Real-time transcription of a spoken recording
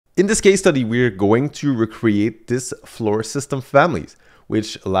In this case study, we're going to recreate this floor system families,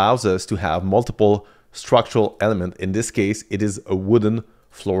 which allows us to have multiple structural elements. In this case, it is a wooden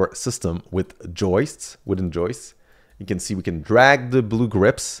floor system with joists, wooden joists. You can see we can drag the blue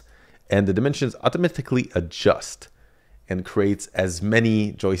grips and the dimensions automatically adjust and creates as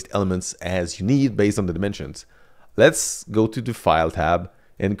many joist elements as you need based on the dimensions. Let's go to the File tab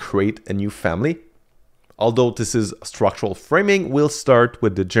and create a new family. Although this is structural framing, we'll start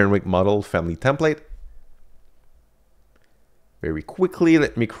with the generic model family template. Very quickly,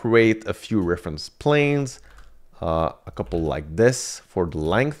 let me create a few reference planes, a couple like this for the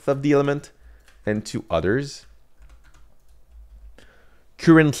length of the element, and 2 others.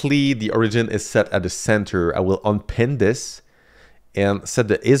 Currently, the origin is set at the center. I will unpin this and set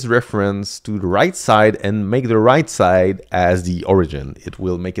the is reference to the right side and make the right side as the origin. It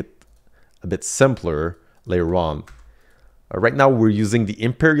will make it a bit simpler later on. Right now we're using the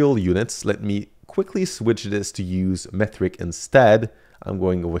imperial units. Let me quickly switch this to use metric instead. I'm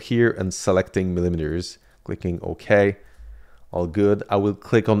going over here and selecting millimeters, clicking OK. All good. I will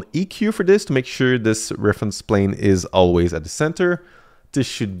click on EQ for this to make sure this reference plane is always at the center. This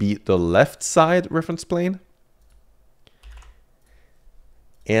should be the left side reference plane.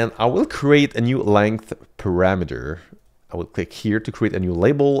 And I will create a new length parameter. I will click here to create a new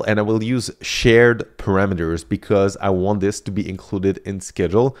label, and I will use shared parameters because I want this to be included in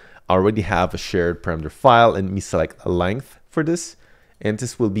schedule. I already have a shared parameter file, and me select a length for this, and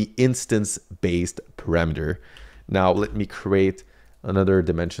this will be instance-based parameter. Now let me create another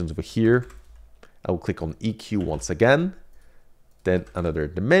dimensions over here. I will click on EQ once again, then another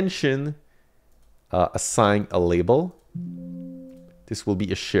dimension, assign a label. This will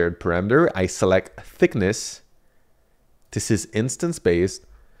be a shared parameter. I select thickness. This is instance-based,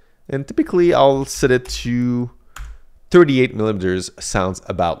 and typically I'll set it to 38 millimeters. Sounds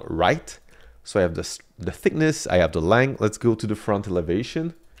about right. So I have the thickness, I have the length. Let's go to the front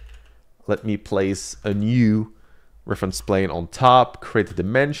elevation. Let me place a new reference plane on top, create a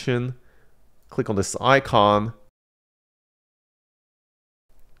dimension, click on this icon,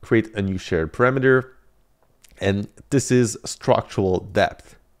 create a new shared parameter, and this is structural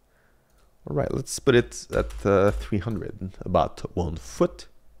depth. All right, let's put it at 300, about 1 foot.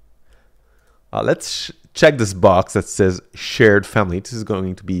 Let's check this box that says shared family. This is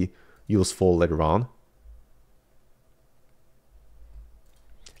going to be useful later on.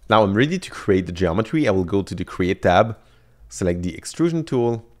 Now I'm ready to create the geometry. I will go to the Create tab, select the Extrusion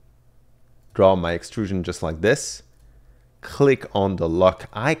tool, draw my extrusion just like this, click on the lock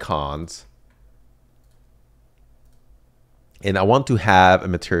icons, and I want to have a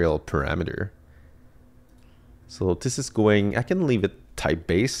material parameter. So this is going, I can leave it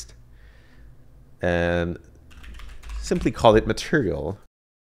type-based and simply call it material.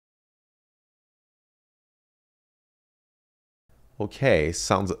 Okay,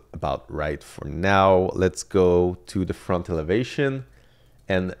 sounds about right for now. Let's go to the front elevation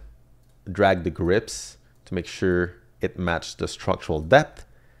and drag the grips to make sure it matches the structural depth.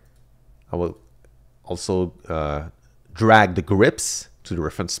 I will also drag the grips to the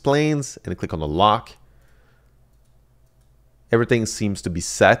reference planes and click on the lock. Everything seems to be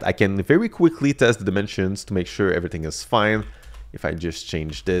set. I can very quickly test the dimensions to make sure everything is fine. If I just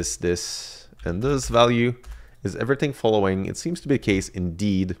change this, this, and this value, is everything following? It seems to be the case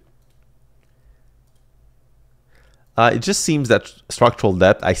indeed. It just seems that structural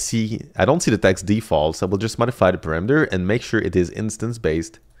depth, I don't see the text default, so I will just modify the parameter and make sure it is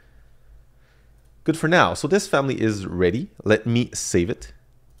instance-based. Good for now. So this family is ready. Let me save it.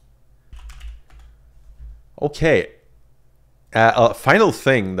 Okay. A final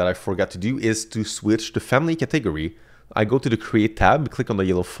thing that I forgot to do is to switch the family category. I go to the Create tab, click on the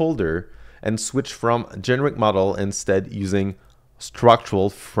yellow folder, and switch from generic model instead using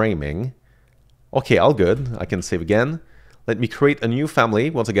structural framing. Okay, all good. I can save again. Let me create a new family.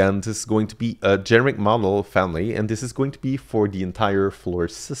 Once again, this is going to be a generic model family, and this is going to be for the entire floor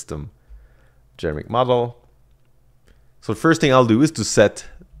system. Generic model. So the first thing I'll do is to set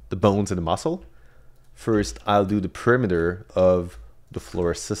the bones and the muscle. First, I'll do the perimeter of the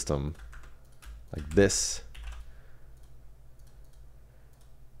floor system like this.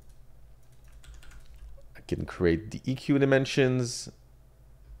 I can create the EQ dimensions.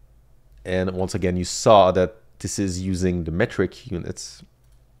 And once again, you saw that this is using the metric units.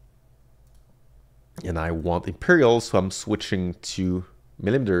 And I want imperial, so I'm switching to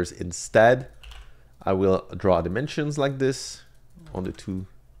millimeters instead. I will draw dimensions like this on the 2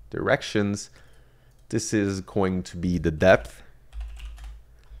 directions. This is going to be the depth.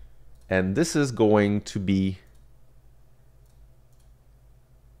 And this is going to be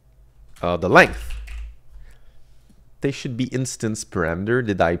the length. They should be instance parameter.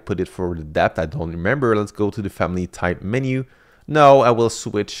 Did I put it for the depth? I don't remember. Let's go to the family type menu. No, I will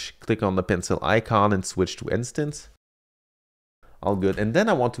switch, click on the pencil icon and switch to instance. All good. And then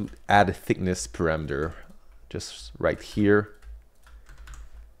I want to add a thickness parameter just right here.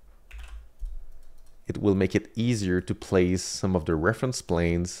 It will make it easier to place some of the reference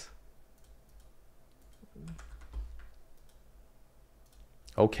planes.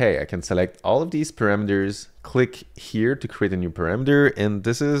 Okay, I can select all of these parameters, click here to create a new parameter, and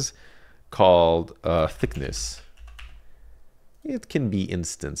this is called thickness. It can be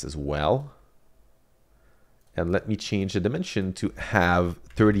instance as well. And let me change the dimension to have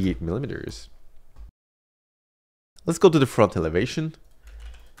 38 millimeters. Let's go to the front elevation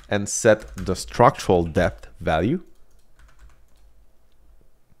and set the structural depth value.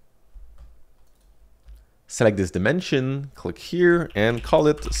 Select this dimension, click here, and call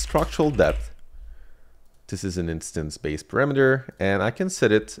it structural depth. This is an instance-based parameter, and I can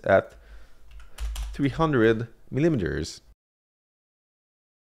set it at 300 millimeters.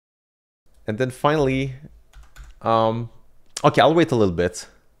 And then finally, okay, I'll wait a little bit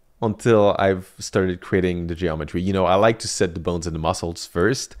until I've started creating the geometry. You know, I like to set the bones and the muscles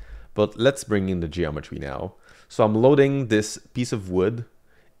first, but let's bring in the geometry now. So I'm loading this piece of wood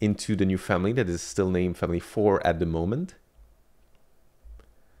into the new family that is still named family 4 at the moment.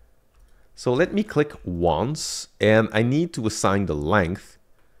 So let me click once, and I need to assign the length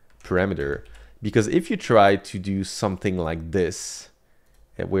parameter, because if you try to do something like this,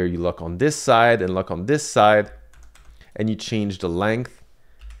 where you look on this side and look on this side, and you change the length,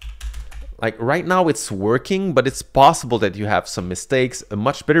 like right now it's working, but it's possible that you have some mistakes. A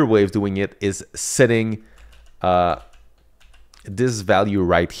much better way of doing it is setting this value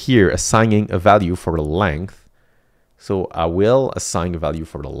right here, assigning a value for the length. So I will assign a value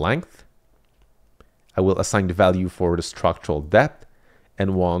for the length. I will assign the value for the structural depth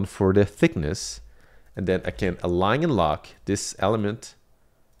and one for the thickness. And then I can align and lock this element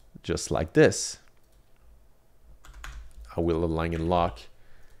just like this. I will align and lock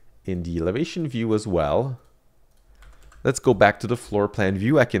in the elevation view as well. Let's go back to the floor plan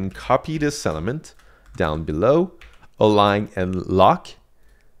view. I can copy this element down below, align and lock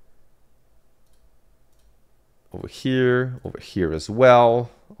over here as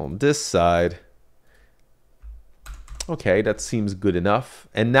well, on this side. Okay, that seems good enough.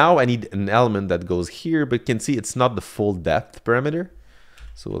 And now I need an element that goes here, but you can see it's not the full depth parameter.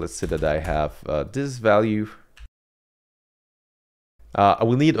 So let's say that I have this value. I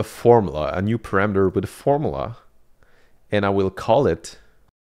will need a formula, a new parameter with a formula, and I will call it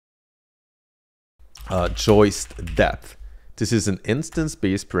joist depth. This is an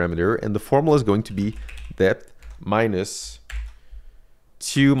instance-based parameter, and the formula is going to be depth minus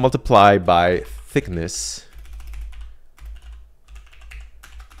 2 multiplied by thickness.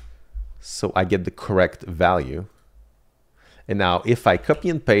 So I get the correct value. And now if I copy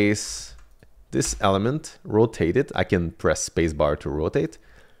and paste this element, rotate it, I can press spacebar to rotate,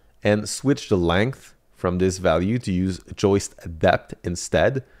 and switch the length from this value to use joist depth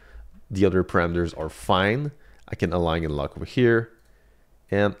instead. The other parameters are fine. I can align and lock over here,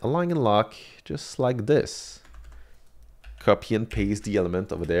 and align and lock just like this. Copy and paste the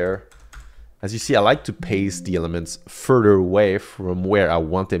element over there. As you see, I like to paste the elements further away from where I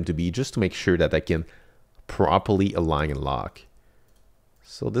want them to be, just to make sure that I can properly align and lock.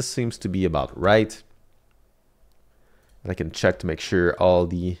 So this seems to be about right. And I can check to make sure all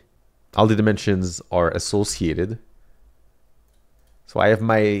the dimensions are associated. So I have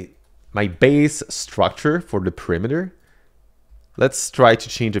my base structure for the perimeter. Let's try to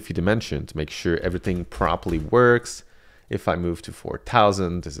change a few dimensions to make sure everything properly works. If I move to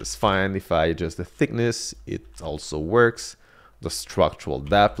 4000, this is fine. If I adjust the thickness, it also works. The structural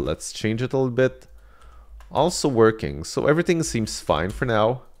depth, let's change it a little bit. Also working. So everything seems fine for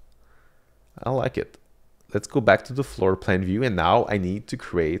now. I like it. Let's go back to the floor plan view, and now I need to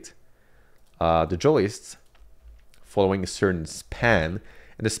create the joists following a certain span.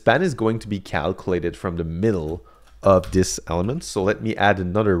 And the span is going to be calculated from the middle of this element. So let me add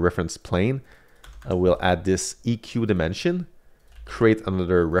another reference plane. I will add this EQ dimension, create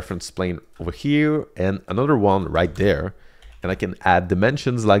another reference plane over here and another one right there. And I can add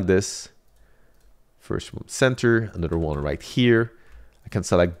dimensions like this. First from center, another one right here. I can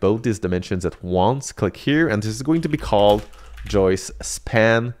select both these dimensions at once, click here, and this is going to be called joist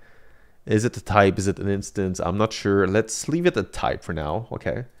span. Is it a type? Is it an instance? I'm not sure. Let's leave it a type for now.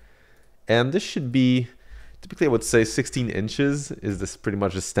 Okay. And this should be, typically I would say 16 inches. Is this pretty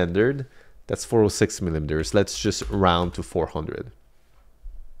much a standard? That's 406 millimeters. Let's just round to 400.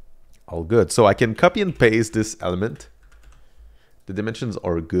 All good. So I can copy and paste this element. The dimensions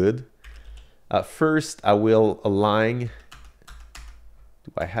are good. First, I will align.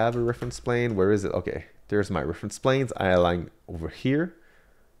 Do I have a reference plane? Where is it? Okay, there's my reference planes. I align over here.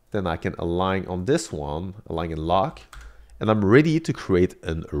 Then I can align on this one, align and lock. And I'm ready to create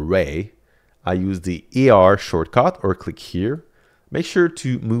an array. I use the AR shortcut or click here. Make sure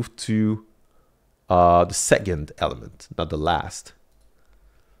to move to the second element, not the last.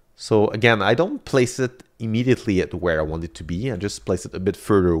 So again, I don't place it immediately at where I want it to be. I just place it a bit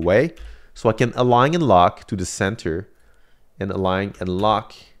further away. So I can align and lock to the center and align and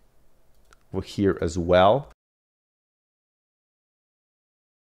lock over here as well.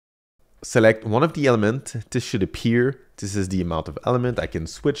 Select one of the elements. This should appear. This is the amount of element. I can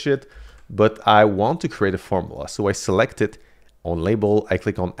switch it, but I want to create a formula. So I select it on label. I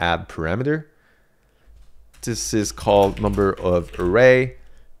click on add parameter. This is called number of array.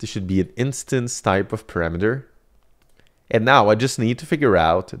 This should be an instance type of parameter. And now I just need to figure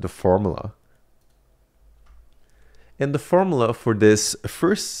out the formula. And the formula for this,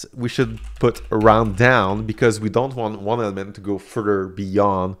 first we should put a round down because we don't want one element to go further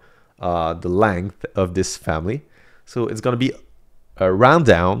beyond the length of this family. So it's going to be a round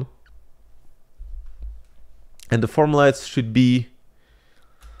down. And the formula should be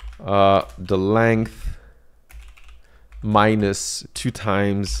the length minus 2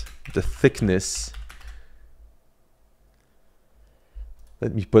 times the thickness.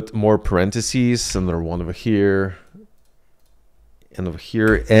 Let me put more parentheses, another one over here and over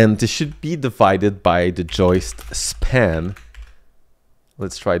here. And this should be divided by the joist span.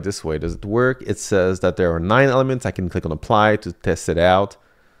 Let's try it this way. Does it work? It says that there are 9 elements. I can click on apply to test it out.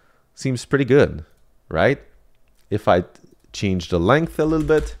 Seems pretty good, right? If I change the length a little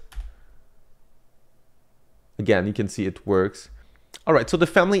bit, again, you can see it works. All right, so the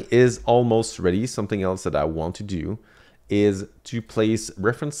family is almost ready. Something else that I want to do is to place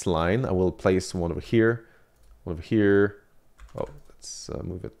reference line. I will place one over here, one over here. Oh, let's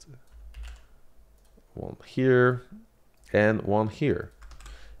move it. One here and one here.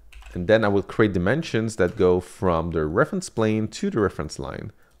 And then I will create dimensions that go from the reference plane to the reference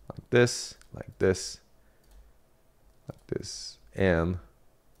line. Like this, like this, like this, and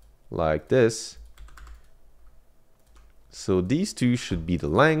like this. So these two should be the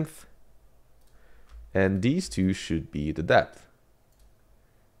length, and these two should be the depth.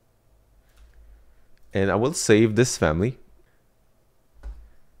 And I will save this family.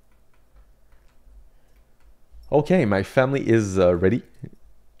 Okay, my family is ready.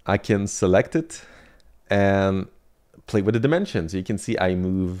 I can select it and play with the dimensions. You can see I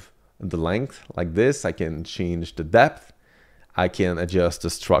move the length like this. I can change the depth. I can adjust the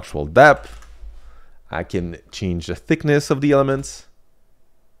structural depth. I can change the thickness of the elements.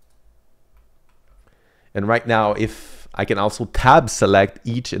 And right now, if I can also tab select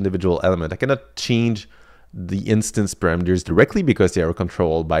each individual element, I cannot change the instance parameters directly because they are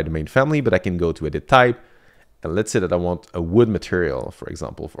controlled by the main family, but I can go to edit type. And let's say that I want a wood material, for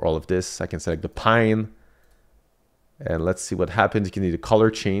example, for all of this. I can select the pine. And let's see what happens. You can see the color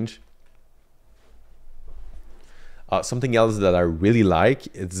change. Something else that I really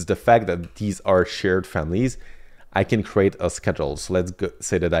like is the fact that these are shared families. I can create a schedule. So let's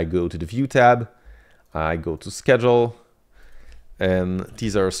say that I go to the View tab. I go to Schedule. And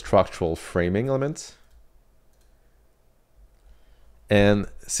these are structural framing elements. And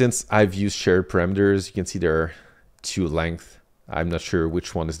since I've used shared parameters, you can see there are 2 lengths. I'm not sure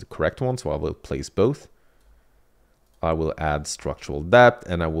which one is the correct one, so I will place both. I will add structural depth,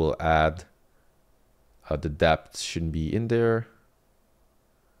 and I will add the depth shouldn't be in there,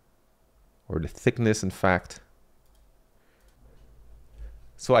 or the thickness, in fact.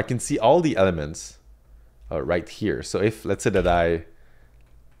 So I can see all the elements right here. So if, let's say that I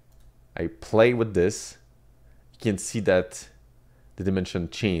play with this, you can see that the dimension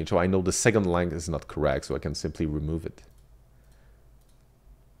change. So I know the second length is not correct, so I can simply remove it.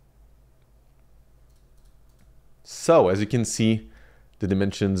 So as you can see, the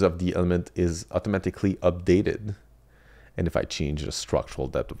dimensions of the element is automatically updated. And if I change the structural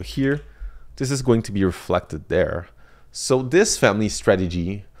depth over here, this is going to be reflected there. So this family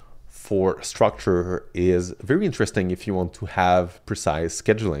strategy for structure is very interesting if you want to have precise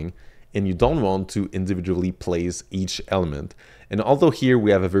scheduling and you don't want to individually place each element. And although here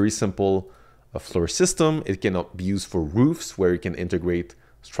we have a very simple floor system, it can be used for roofs where you can integrate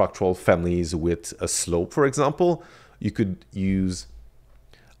structural families with a slope, for example. You could use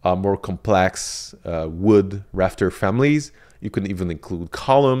more complex wood rafter families. You can even include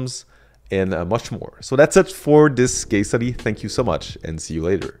columns and much more. So that's it for this case study. Thank you so much and see you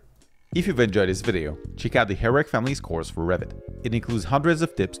later. If you've enjoyed this video, check out the Heroic Families course for Revit. It includes hundreds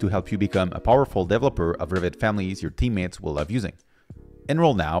of tips to help you become a powerful developer of Revit families your teammates will love using.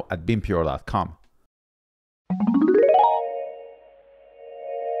 Enroll now at beampure.com.